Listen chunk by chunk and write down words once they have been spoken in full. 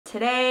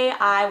Today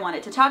I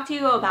wanted to talk to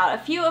you about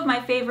a few of my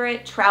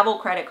favorite travel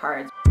credit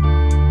cards.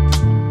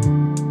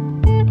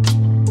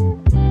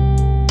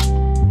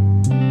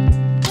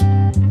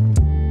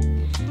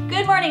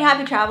 Good morning,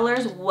 happy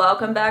travelers.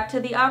 Welcome back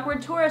to the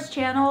Awkward Tourist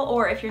channel,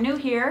 or if you're new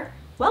here,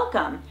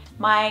 welcome.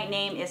 My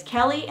name is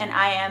Kelly and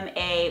I am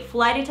a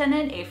flight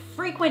attendant, a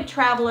frequent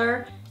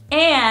traveler,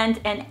 and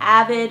an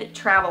avid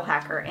travel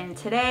hacker. And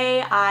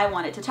today I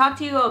wanted to talk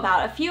to you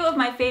about a few of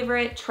my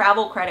favorite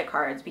travel credit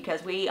cards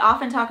because we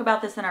often talk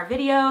about this in our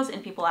videos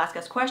and people ask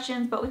us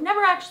questions, but we've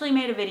never actually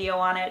made a video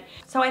on it.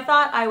 So I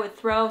thought I would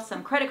throw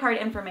some credit card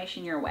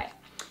information your way.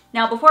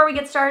 Now, before we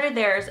get started,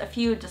 there's a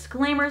few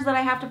disclaimers that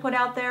I have to put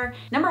out there.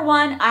 Number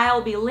one, I'll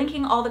be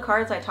linking all the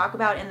cards I talk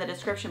about in the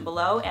description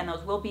below, and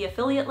those will be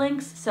affiliate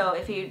links. So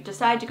if you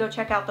decide to go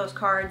check out those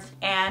cards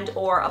and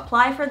or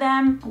apply for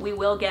them, we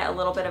will get a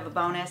little bit of a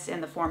bonus in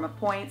the form of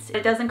points.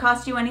 It doesn't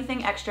cost you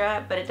anything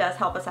extra, but it does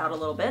help us out a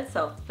little bit,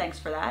 so thanks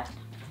for that.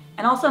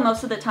 And also,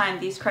 most of the time,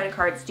 these credit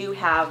cards do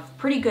have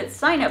pretty good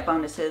sign-up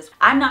bonuses.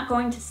 I'm not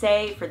going to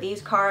say for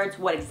these cards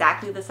what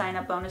exactly the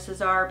sign-up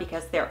bonuses are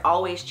because they're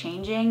always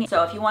changing.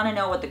 So if you want to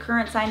know what the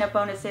current sign-up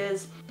bonus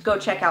is, go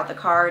check out the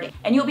card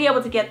and you'll be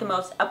able to get the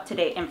most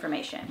up-to-date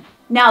information.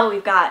 Now that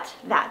we've got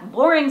that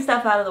boring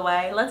stuff out of the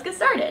way, let's get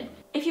started.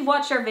 If you've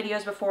watched our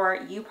videos before,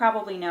 you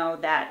probably know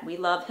that we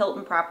love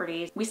Hilton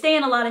properties. We stay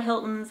in a lot of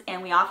Hiltons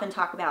and we often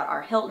talk about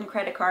our Hilton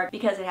credit card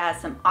because it has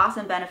some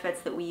awesome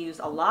benefits that we use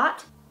a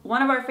lot.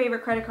 One of our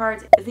favorite credit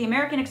cards is the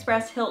American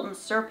Express Hilton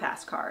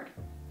Surpass card.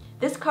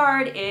 This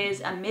card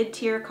is a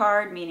mid-tier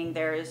card, meaning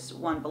there's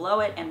one below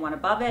it and one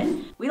above it.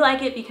 We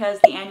like it because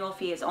the annual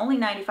fee is only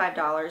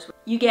 $95.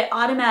 You get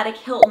automatic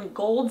Hilton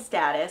Gold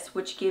status,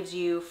 which gives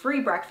you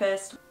free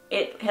breakfast.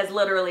 It has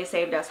literally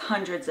saved us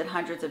hundreds and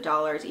hundreds of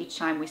dollars each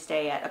time we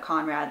stay at a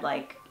Conrad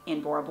like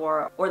in Bora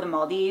Bora or the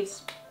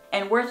Maldives.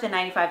 And worth the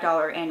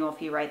 $95 annual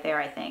fee right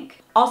there, I think.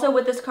 Also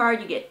with this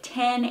card, you get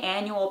 10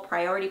 annual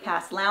Priority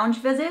Pass lounge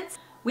visits.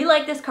 We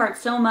like this card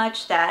so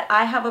much that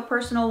I have a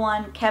personal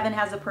one, Kevin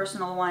has a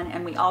personal one,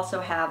 and we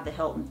also have the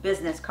Hilton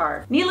business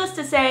card. Needless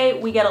to say,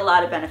 we get a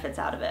lot of benefits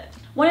out of it.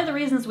 One of the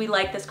reasons we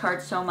like this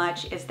card so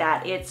much is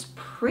that it's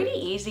pretty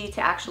easy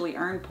to actually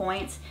earn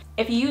points.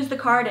 If you use the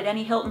card at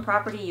any Hilton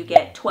property, you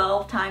get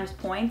 12 times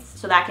points,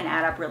 so that can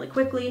add up really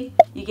quickly.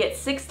 You get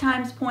 6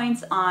 times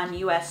points on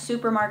US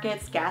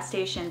supermarkets, gas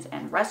stations,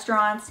 and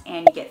restaurants,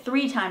 and you get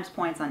 3 times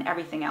points on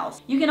everything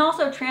else. You can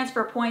also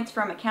transfer points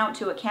from account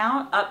to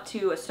account up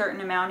to a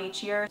certain amount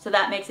each year, so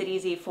that makes it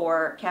easy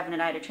for Kevin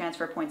and I to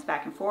transfer points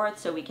back and forth,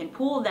 so we can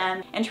pool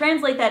them and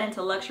translate that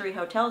into luxury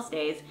hotel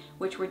stays,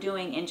 which we're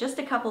doing in just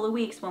a couple of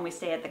weeks when we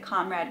stay at the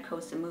Conrad Koh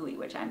Samui,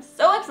 which I'm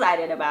so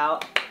excited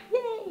about.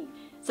 Yay!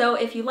 So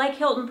if you like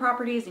Hilton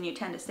properties and you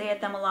tend to stay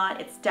at them a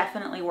lot, it's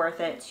definitely worth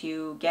it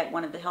to get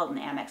one of the Hilton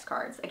Amex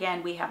cards.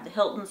 Again, we have the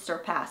Hilton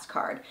Surpass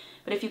card,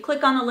 but if you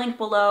click on the link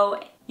below,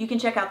 you can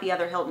check out the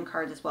other Hilton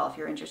cards as well if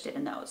you're interested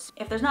in those.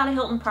 If there's not a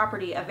Hilton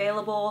property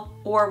available,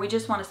 or we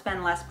just want to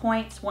spend less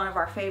points, one of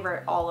our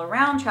favorite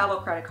all-around travel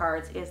credit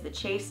cards is the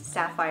Chase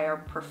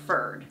Sapphire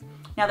Preferred.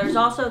 Now there's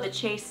also the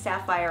Chase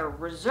Sapphire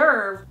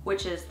Reserve,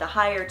 which is the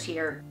higher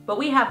tier, but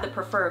we have the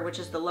Preferred, which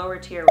is the lower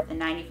tier with the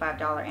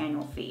 $95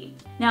 annual fee.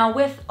 Now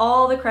with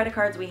all the credit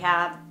cards we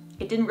have,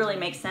 it didn't really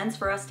make sense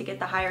for us to get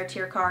the higher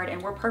tier card,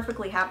 and we're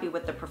perfectly happy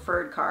with the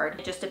Preferred card.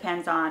 It just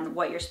depends on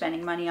what you're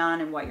spending money on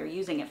and what you're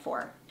using it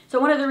for. So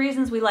one of the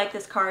reasons we like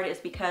this card is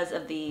because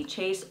of the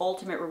Chase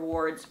Ultimate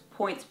Rewards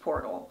points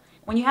portal.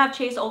 When you have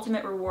Chase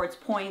Ultimate Rewards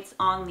points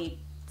on the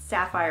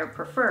Sapphire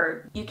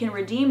Preferred, you can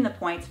redeem the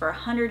points for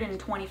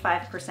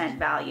 125%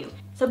 value.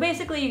 So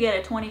basically you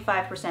get a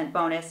 25%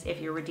 bonus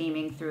if you're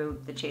redeeming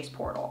through the Chase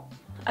portal.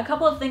 A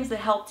couple of things that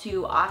help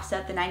to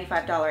offset the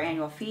 $95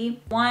 annual fee.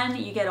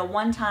 One, you get a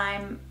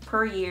one-time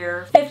per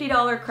year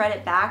 $50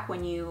 credit back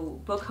when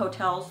you book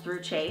hotels through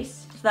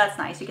Chase. So that's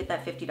nice, you get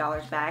that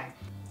 $50 back.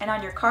 And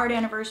on your card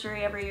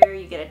anniversary every year,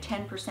 you get a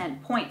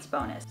 10% points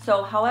bonus.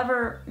 So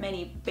however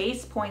many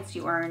base points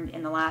you earned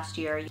in the last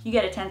year, you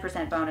get a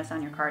 10% bonus on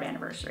your card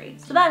anniversary.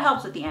 So that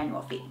helps with the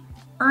annual fee.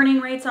 Earning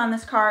rates on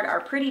this card are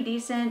pretty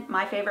decent.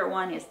 My favorite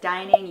one is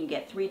dining. You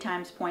get 3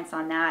 times points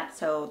on that,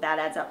 so that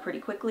adds up pretty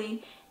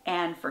quickly.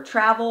 And for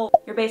travel,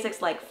 your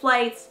basics like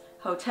flights,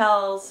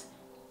 hotels,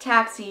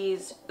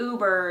 taxis,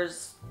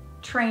 Ubers,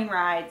 train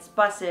rides,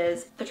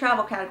 buses, the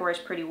travel category is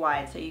pretty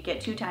wide, so you get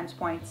 2 times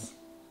points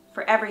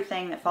for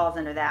everything that falls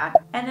under that,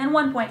 and then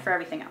 1 point for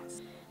everything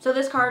else. So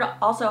this card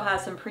also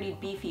has some pretty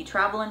beefy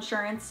travel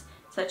insurance,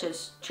 such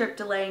as trip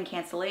delay and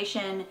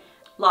cancellation,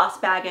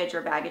 lost baggage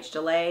or baggage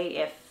delay.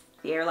 If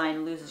the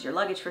airline loses your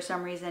luggage for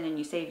some reason and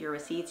you save your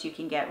receipts, you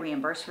can get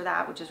reimbursed for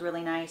that, which is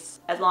really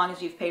nice, as long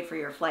as you've paid for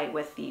your flight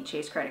with the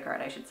Chase credit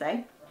card, I should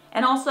say.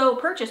 And also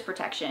purchase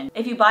protection.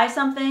 If you buy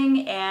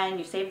something and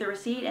you save the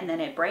receipt and then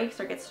it breaks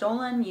or gets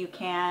stolen, you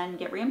can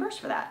get reimbursed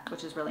for that,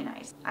 which is really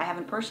nice. I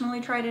haven't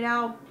personally tried it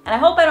out, and I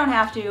hope I don't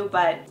have to,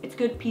 but it's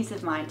good peace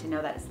of mind to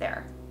know that it's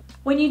there.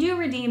 When you do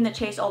redeem the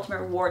Chase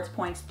Ultimate Rewards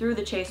points through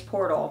the Chase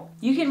portal,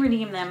 you can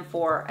redeem them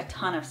for a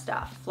ton of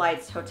stuff.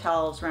 Flights,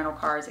 hotels, rental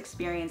cars,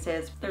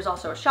 experiences. There's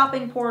also a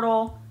shopping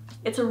portal.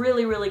 It's a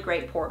really, really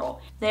great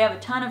portal. They have a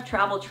ton of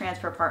travel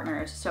transfer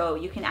partners, so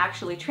you can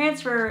actually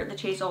transfer the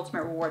Chase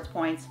Ultimate Rewards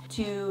points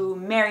to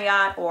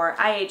Marriott or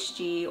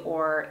IHG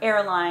or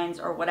airlines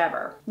or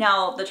whatever.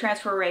 Now, the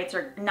transfer rates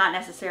are not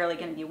necessarily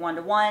going to be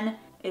one-to-one.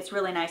 It's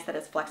really nice that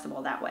it's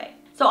flexible that way.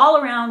 So all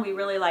around, we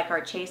really like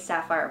our Chase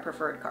Sapphire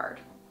Preferred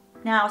card.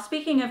 Now,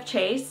 speaking of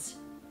Chase,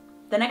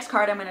 the next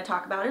card I'm going to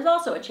talk about is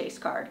also a Chase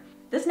card.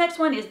 This next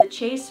one is the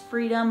Chase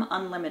Freedom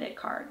Unlimited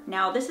card.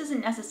 Now, this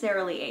isn't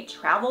necessarily a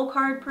travel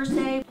card per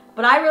se,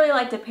 but I really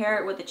like to pair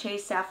it with the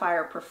Chase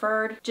Sapphire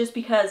Preferred just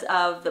because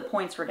of the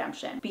points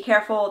redemption. Be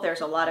careful,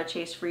 there's a lot of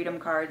Chase Freedom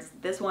cards.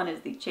 This one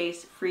is the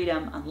Chase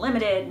Freedom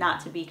Unlimited, not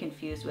to be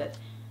confused with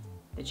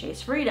the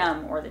Chase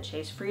Freedom or the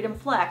Chase Freedom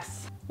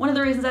Flex. One of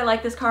the reasons I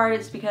like this card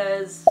is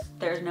because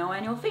there's no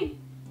annual fee.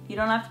 You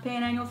don't have to pay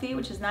an annual fee,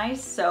 which is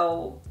nice,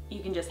 so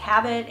you can just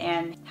have it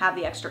and have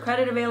the extra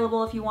credit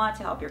available if you want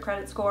to help your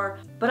credit score.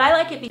 But I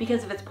like it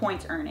because of its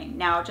points earning.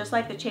 Now, just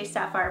like the Chase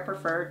Sapphire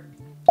Preferred,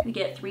 you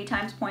get 3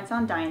 times points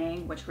on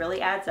dining, which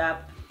really adds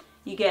up.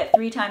 You get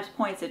 3 times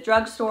points at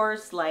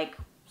drugstores like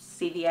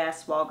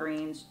CVS,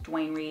 Walgreens,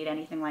 Duane Reade,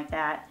 anything like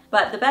that.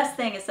 But the best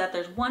thing is that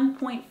there's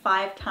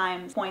 1.5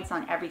 times points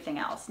on everything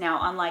else. Now,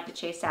 unlike the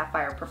Chase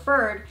Sapphire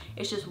Preferred,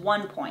 it's just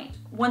 1 point.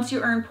 Once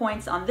you earn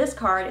points on this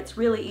card, it's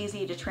really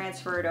easy to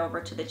transfer it over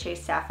to the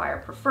Chase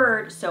Sapphire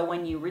Preferred, so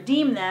when you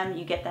redeem them,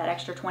 you get that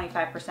extra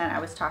 25% I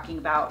was talking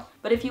about.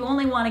 But if you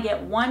only want to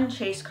get one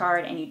Chase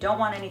card and you don't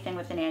want anything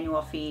with an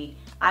annual fee,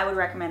 I would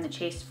recommend the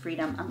Chase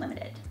Freedom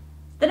Unlimited.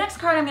 The next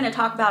card I'm going to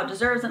talk about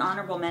deserves an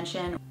honorable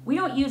mention. We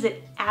don't use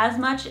it as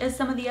much as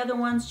some of the other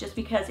ones just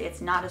because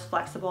it's not as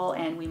flexible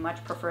and we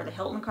much prefer the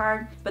Hilton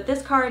card. But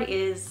this card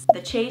is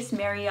the Chase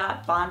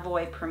Marriott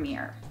Bonvoy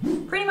Premier.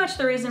 Pretty much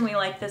the reason we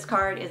like this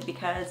card is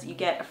because you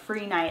get a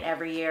free night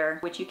every year,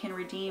 which you can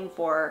redeem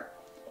for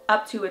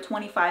up to a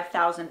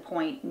 25,000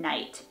 point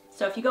night.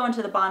 So if you go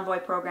into the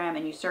Bonvoy program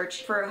and you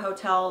search for a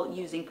hotel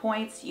using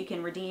points, you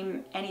can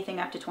redeem anything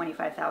up to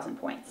 25,000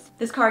 points.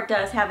 This card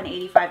does have an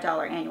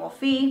 $85 annual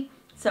fee.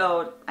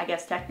 So I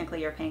guess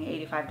technically you're paying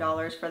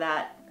 $85 for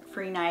that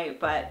free night,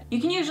 but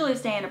you can usually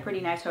stay in a pretty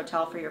nice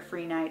hotel for your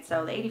free night,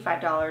 so the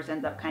 $85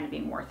 ends up kind of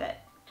being worth it.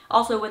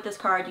 Also with this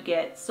card you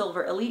get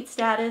Silver Elite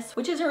status,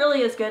 which isn't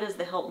really as good as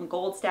the Hilton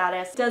Gold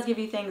status. It does give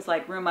you things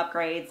like room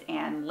upgrades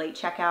and late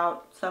checkout,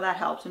 so that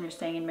helps when you're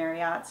staying in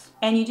Marriott's.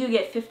 And you do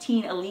get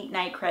 15 Elite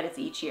Night credits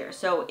each year,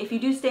 so if you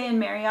do stay in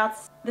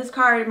Marriott's, this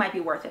card might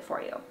be worth it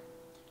for you.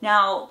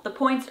 Now, the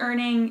points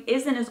earning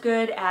isn't as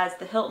good as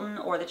the Hilton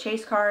or the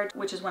Chase card,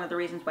 which is one of the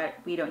reasons why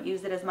we don't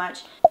use it as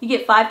much. You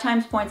get 5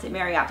 times points at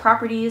Marriott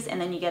properties,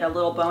 and then you get a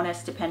little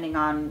bonus depending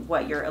on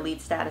what your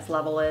elite status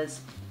level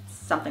is,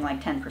 something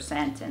like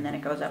 10%, and then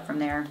it goes up from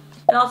there.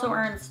 It also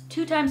earns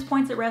 2 times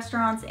points at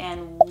restaurants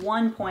and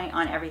 1 point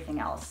on everything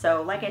else.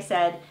 So like I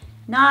said,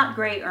 not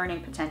great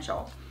earning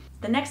potential.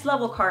 The next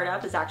level card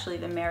up is actually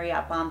the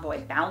Marriott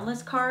Bonvoy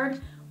Boundless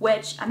card,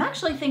 which I'm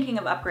actually thinking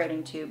of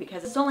upgrading to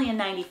because it's only a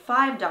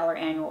 $95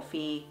 annual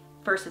fee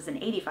versus an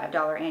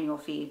 $85 annual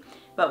fee.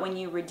 But when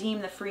you redeem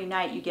the free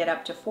night, you get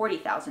up to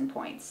 40,000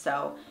 points.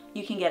 So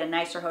you can get a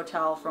nicer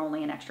hotel for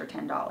only an extra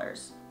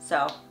 $10.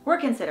 So we're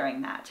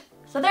considering that.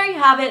 So there you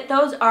have it.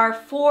 Those are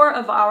 4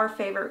 of our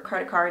favorite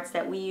credit cards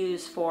that we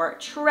use for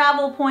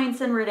travel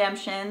points and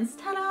redemptions.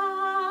 Ta-da!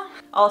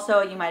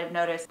 Also, you might have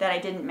noticed that I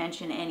didn't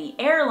mention any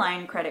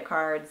airline credit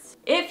cards.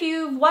 If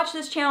you've watched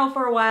this channel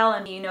for a while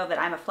and you know that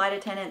I'm a flight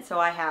attendant, so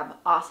I have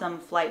awesome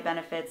flight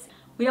benefits.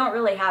 We don't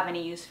really have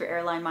any use for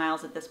airline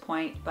miles at this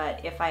point,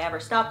 but if I ever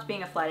stopped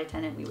being a flight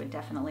attendant, we would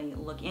definitely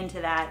look into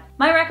that.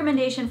 My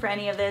recommendation for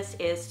any of this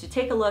is to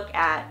take a look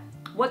at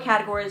what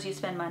categories you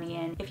spend money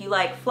in. If you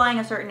like flying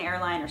a certain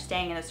airline or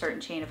staying in a certain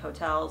chain of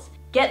hotels,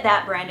 get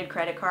that branded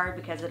credit card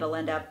because it'll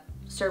end up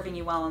serving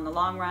you well in the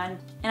long run.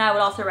 And I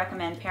would also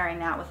recommend pairing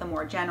that with a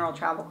more general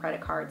travel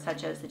credit card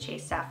such as the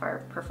Chase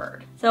Sapphire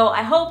Preferred. So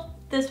I hope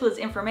this was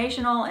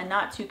informational and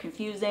not too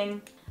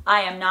confusing.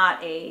 I am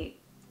not a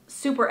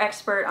super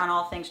expert on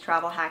all things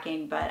travel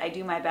hacking, but I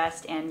do my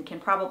best and can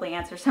probably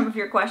answer some of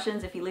your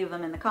questions if you leave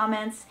them in the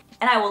comments.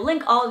 And I will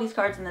link all of these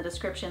cards in the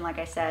description, like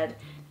I said.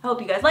 I hope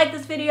you guys liked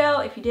this video.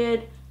 If you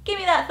did, give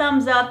me that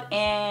thumbs up,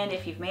 and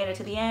if you've made it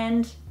to the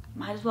end,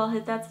 might as well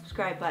hit that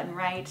subscribe button,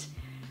 right?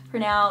 For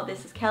now,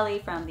 this is Kelly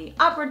from the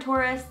Awkward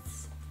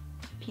Tourists.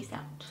 Peace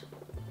out.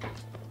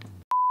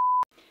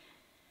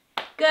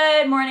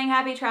 Good morning,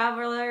 happy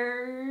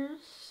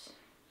travelers.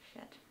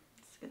 Shit,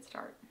 it's a good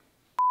start.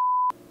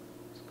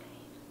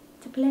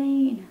 It's a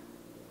plane.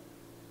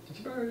 It's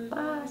a bird.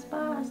 Boss,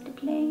 the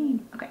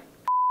plane. Okay.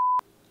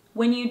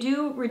 When you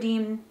do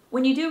redeem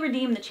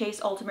the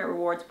Chase Ultimate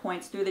Rewards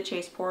points through the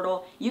Chase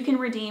portal, you can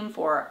redeem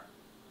for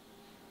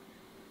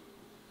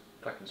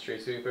fucking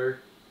street sweeper.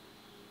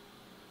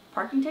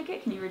 Parking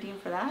ticket? Can you redeem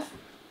for that?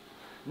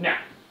 No.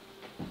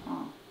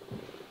 Oh.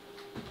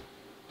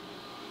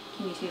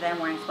 Can you see that I'm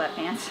wearing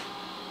sweatpants?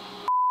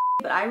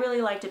 but I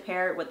really like to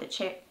pair it with the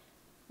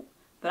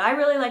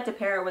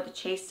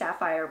Chase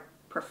Sapphire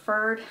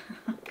Preferred.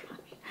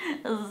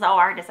 This is so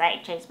hard to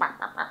say. Chase.